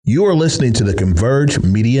You are listening to the Converge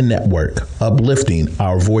Media Network, uplifting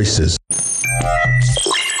our voices.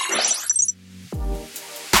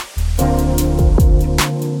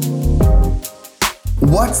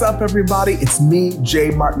 What's up, everybody? It's me, Jay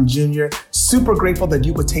Martin Jr. Super grateful that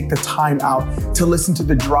you would take the time out to listen to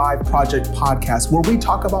the Drive Project podcast, where we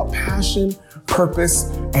talk about passion, purpose,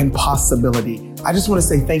 and possibility. I just want to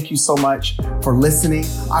say thank you so much for listening.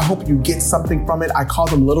 I hope you get something from it. I call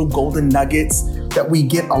them little golden nuggets that we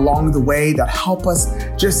get along the way that help us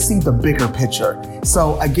just see the bigger picture.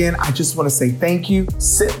 So again, I just want to say thank you.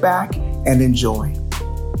 Sit back and enjoy.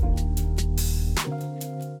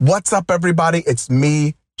 What's up, everybody? It's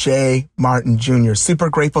me, Jay Martin Jr. Super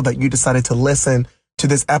grateful that you decided to listen to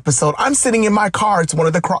this episode. I'm sitting in my car. It's one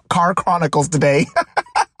of the car chronicles today.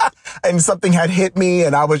 And something had hit me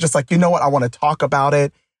and I was just like, you know what? I want to talk about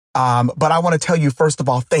it. But I want to tell you, first of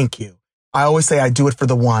all, thank you. I always say I do it for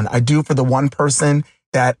the one. I do it for the one person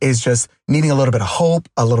that is just needing a little bit of hope,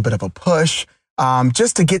 a little bit of a push,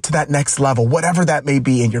 just to get to that next level, whatever that may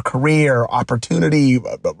be in your career, opportunity,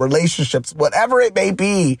 relationships, whatever it may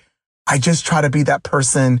be. I just try to be that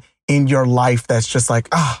person in your life that's just like,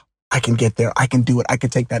 I can get there. I can do it. I can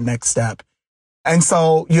take that next step. And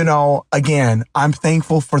so, again, I'm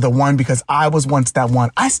thankful for the one because I was once that one.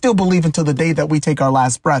 I still believe until the day that we take our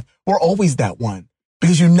last breath, we're always that one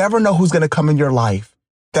because you never know who's going to come in your life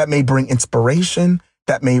that may bring inspiration,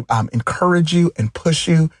 that may encourage you and push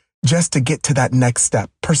you just to get to that next step.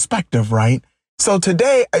 Perspective, right? So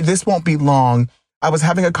today, this won't be long. I was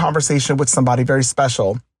having a conversation with somebody very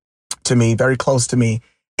special to me, very close to me.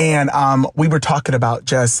 And we were talking about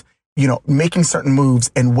just making certain moves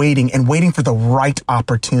and waiting for the right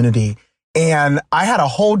opportunity. And I had a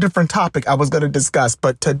whole different topic I was going to discuss.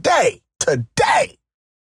 But today,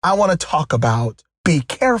 I want to talk about be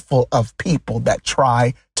careful of people that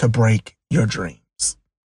try to break your dreams.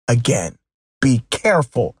 Again, be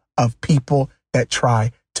careful of people that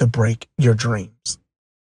try to break your dreams.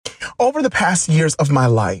 Over the past years of my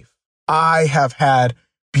life, I have had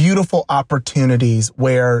beautiful opportunities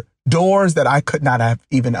where doors that I could not have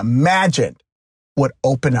even imagined would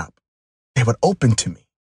open up. They would open to me.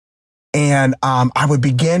 And I would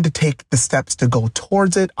begin to take the steps to go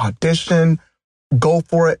towards it, audition, go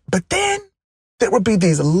for it. But then there would be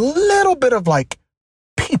these little bit of like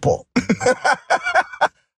people,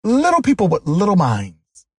 little people with little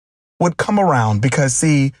minds would come around because,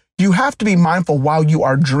 see, you have to be mindful while you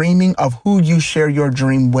are dreaming of who you share your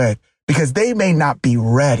dream with because they may not be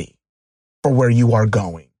ready for where you are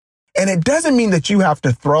going. And it doesn't mean that you have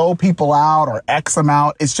to throw people out or X them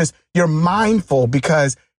out. It's just you're mindful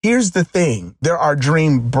because here's the thing. There are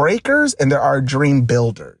dream breakers and there are dream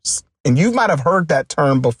builders. And you might have heard that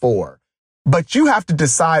term before, but you have to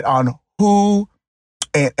decide on who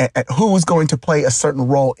and who's going to play a certain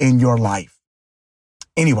role in your life.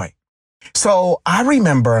 Anyway, so I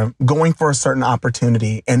remember going for a certain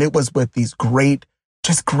opportunity and it was with these great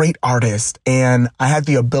artists. And I had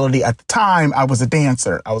the ability at the time, I was a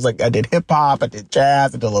dancer. I did hip hop, I did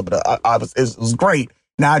jazz, I did a little bit of, it was great.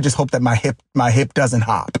 Now I just hope that my hip doesn't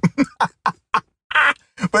hop.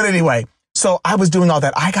 But anyway, so I was doing all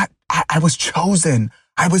that. I was chosen.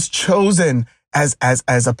 I was chosen as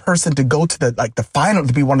a person to go to the final,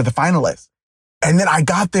 to be one of the finalists. And then I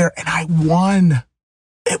got there and I won.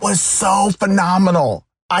 It was so phenomenal.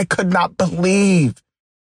 I could not believe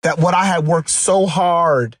that what I had worked so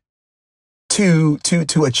hard to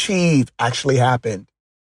achieve actually happened.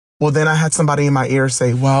 Well, then I had somebody in my ear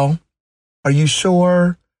say, well, are you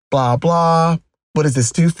sure? Blah, blah. What does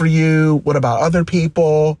this do for you? What about other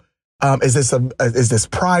people? Is this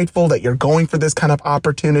prideful that you're going for this kind of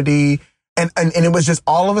opportunity? And it was just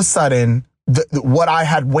all of a sudden, what I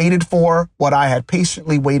had waited for, what I had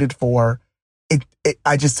patiently waited for,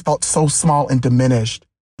 I just felt so small and diminished.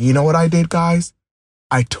 You know what I did, guys?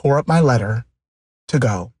 I tore up my letter to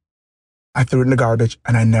go. I threw it in the garbage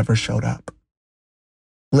and I never showed up.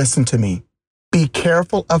 Listen to me. Be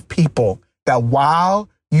careful of people that while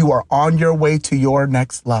you are on your way to your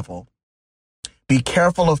next level, be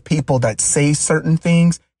careful of people that say certain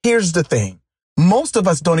things. Here's the thing. Most of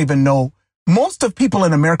people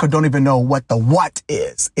in America don't even know what the what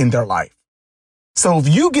is in their life. So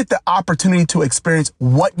if you get the opportunity to experience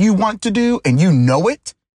what you want to do and you know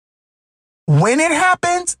it, when it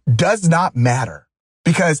happens does not matter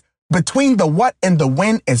because between the what and the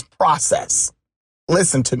when is process.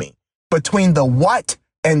 Listen to me. Between the what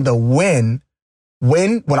and the when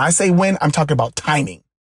I say when, I'm talking about timing.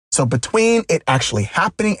 So between it actually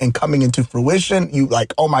happening and coming into fruition, you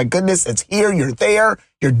like, oh my goodness, it's here, you're there,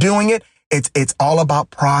 you're doing it. It's all about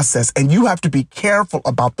process. And you have to be careful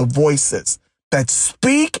about the voices that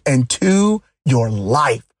speak into your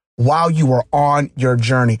life while you are on your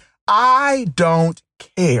journey. I don't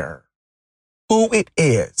care who it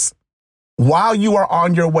is. While you are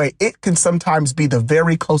on your way, it can sometimes be the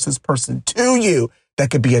very closest person to you that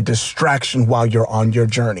could be a distraction while you're on your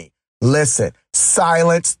journey. Listen,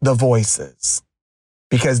 silence the voices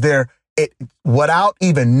because without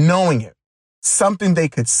even knowing it, something they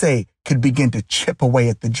could say could begin to chip away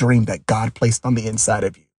at the dream that God placed on the inside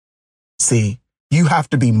of you. See, you have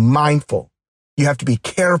to be mindful. You have to be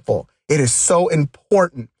careful. It is so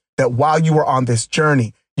important that while you are on this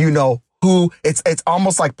journey, you know who it's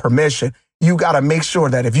almost like permission. You got to make sure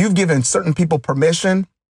that if you've given certain people permission,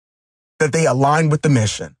 that they align with the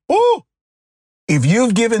mission. Woo! If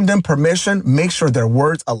you've given them permission, make sure their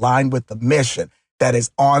words align with the mission that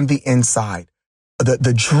is on the inside,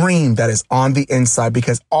 the dream that is on the inside,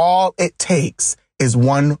 because all it takes is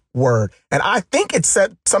one word. And I think it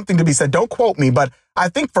said something to be said. Don't quote me, but I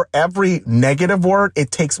think for every negative word,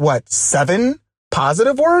 it takes 7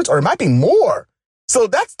 positive words, or it might be more. So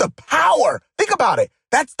that's the power. Think about it.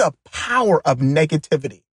 That's the power of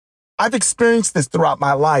negativity. I've experienced this throughout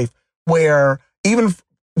my life where even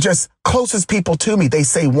just closest people to me, they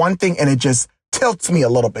say one thing and it just tilts me a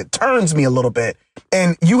little bit, turns me a little bit.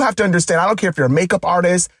 And you have to understand, I don't care if you're a makeup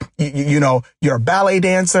artist, you're a ballet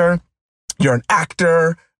dancer, you're an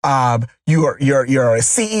actor, you're a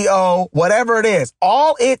CEO, whatever it is.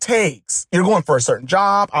 All it takes, you're going for a certain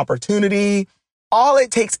job, opportunity. All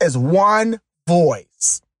it takes is one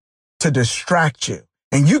voice to distract you.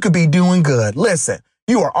 And you could be doing good. Listen,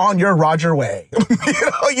 you are on your Roger way.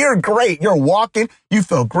 You're great. You're walking. You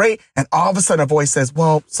feel great. And all of a sudden a voice says,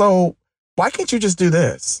 well, so why can't you just do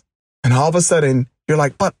this? And all of a sudden you're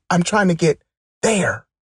like, but I'm trying to get there.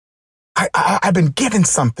 I've been given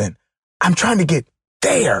something. I'm trying to get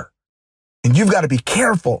there. And you've got to be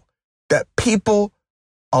careful that people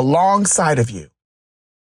alongside of you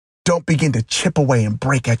don't begin to chip away and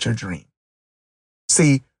break at your dream.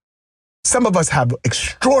 See, some of us have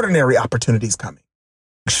extraordinary opportunities coming,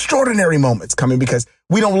 extraordinary moments coming because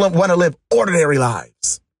we don't want to live ordinary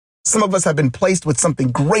lives. Some of us have been placed with something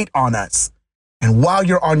great on us. And while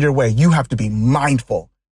you're on your way, you have to be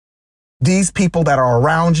mindful. These people that are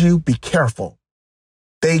around you, be careful.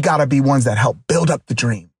 They got to be ones that help build up the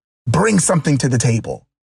dream. Bring something to the table.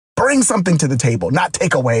 Bring something to the table, not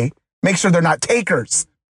take away. Make sure they're not takers.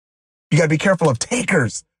 You got to be careful of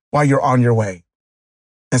takers while you're on your way.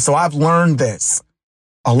 And so I've learned this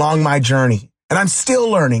along my journey, and I'm still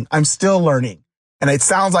learning. And it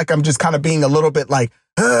sounds like I'm just kind of being a little bit like,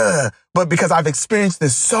 but because I've experienced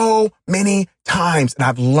this so many times and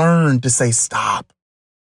I've learned to say, stop.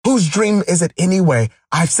 Whose dream is it anyway?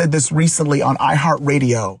 I've said this recently on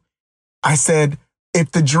iHeartRadio. I said,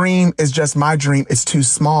 if the dream is just my dream, it's too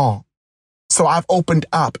small. So I've opened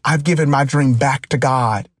up. I've given my dream back to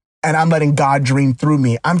God, and I'm letting God dream through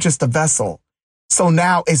me. I'm just a vessel. So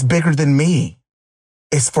now it's bigger than me.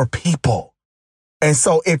 It's for people. And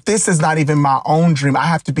so if this is not even my own dream, I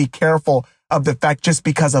have to be careful of the fact just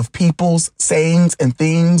because of people's sayings and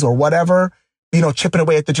things or whatever, chipping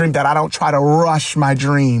away at the dream, that I don't try to rush my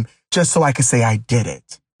dream just so I can say I did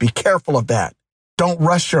it. Be careful of that. Don't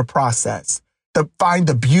rush your process. Find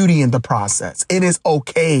the beauty in the process. It is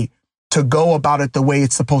okay to go about it the way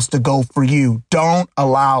it's supposed to go for you. Don't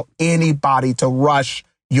allow anybody to rush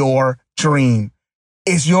your dream.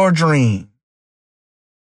 It's your dream.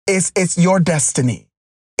 It's your destiny.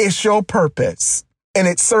 It's your purpose, and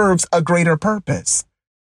it serves a greater purpose.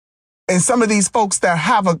 And some of these folks that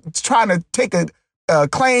trying to take a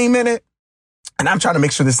claim in it, and I'm trying to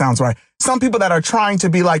make sure this sounds right. Some people that are trying to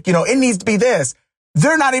be like, it needs to be this.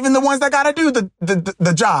 They're not even the ones that got to do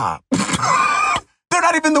the job. They're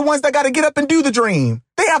not even the ones that got to get up and do the dream.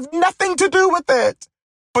 They have nothing to do with it,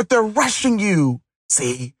 but they're rushing you.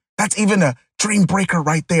 See, that's even a dream breaker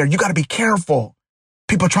right there. You got to be careful.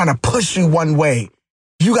 People trying to push you one way.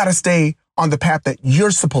 You got to stay on the path that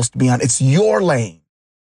you're supposed to be on. It's your lane.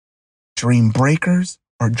 Dream breakers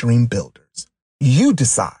or dream builders. You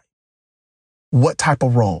decide what type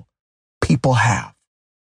of role people have.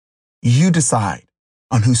 You decide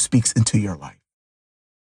on who speaks into your life.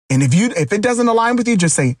 And if it doesn't align with you,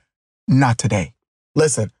 just say, not today.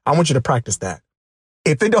 Listen, I want you to practice that.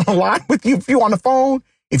 If it don't align with you, if you're on the phone,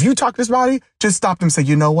 if you talk to somebody, just stop them and say,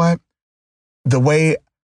 you know what? The way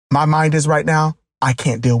my mind is right now, I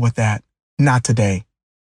can't deal with that. Not today.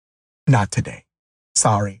 Not today.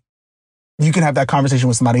 Sorry. You can have that conversation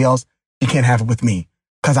with somebody else. You can't have it with me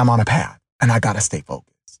because I'm on a path and I got to stay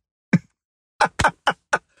focused.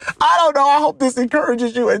 I don't know. I hope this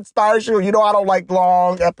encourages you, inspires you. I don't like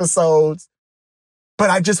long episodes, But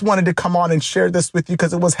I just wanted to come on and share this with you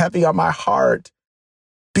because it was heavy on my heart.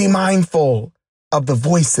 Be mindful of the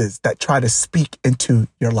voices that try to speak into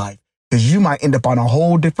your life, because you might end up on a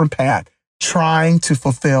whole different path trying to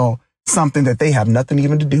fulfill something that they have nothing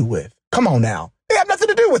even to do with. Come on now. They have nothing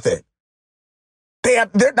to do with it.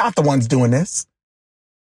 They're not the ones doing this.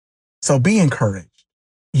 So be encouraged.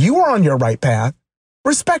 You are on your right path.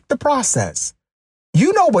 Respect the process.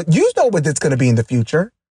 You know what it's going to be in the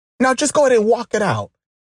future. Now just go ahead and walk it out.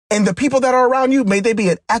 And the people that are around you, may they be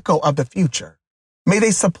an echo of the future. May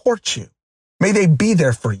they support you. May they be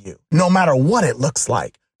there for you, no matter what it looks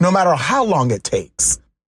like, no matter how long it takes.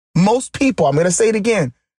 Most people, I'm going to say it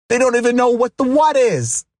again, they don't even know what the what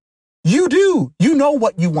is. You do. You know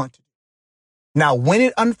what you want to do. Now, when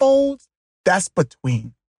it unfolds, that's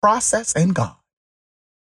between process and God.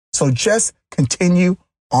 So just continue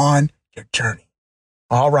on your journey.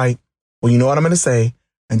 All right. Well, you know what I'm going to say.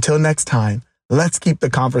 Until next time, let's keep the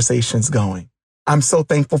conversations going. I'm so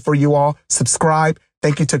thankful for you all. Subscribe.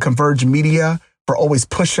 Thank you to Converge Media for always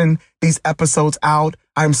pushing these episodes out.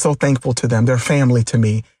 I'm so thankful to them. They're family to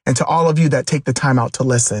me. And to all of you that take the time out to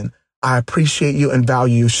listen, I appreciate you and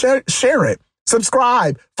value you. Share it.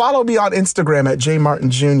 Subscribe. Follow me on Instagram at J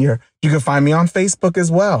Martin Jr. You can find me on Facebook as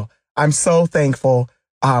well. I'm so thankful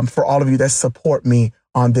for all of you that support me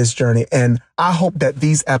on this journey. And I hope that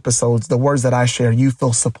these episodes, the words that I share, you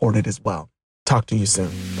feel supported as well. Talk to you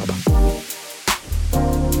soon. Bye-bye.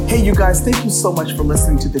 Hey, you guys, thank you so much for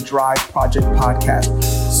listening to the Drive Project podcast.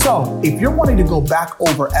 So if you're wanting to go back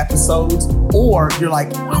over episodes, or you're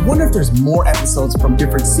like, I wonder if there's more episodes from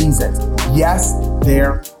different seasons. Yes,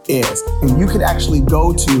 there is. And you can actually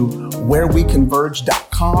go to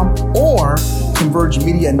whereweconverge.com or Converge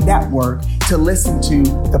Media Network to listen to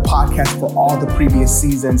the podcast for all the previous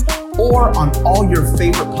seasons, or on all your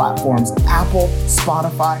favorite platforms, Apple,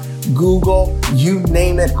 Spotify, Google, you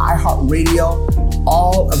name it, iHeartRadio.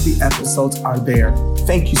 All of the episodes are there.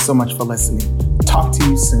 Thank you so much for listening. Talk to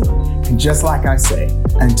you soon. And just like I say,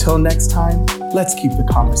 until next time, let's keep the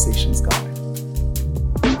conversations going.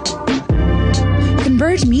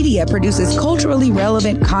 Converge Media produces culturally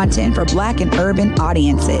relevant content for Black and urban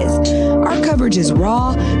audiences. Our coverage is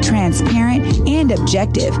raw, transparent, and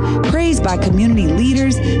objective, praised by community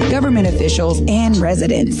leaders, government officials, and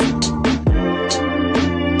residents.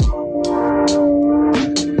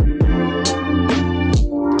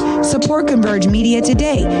 Support Converge Media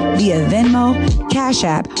today via Venmo, Cash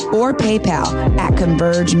App, or PayPal at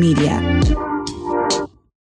Converge Media.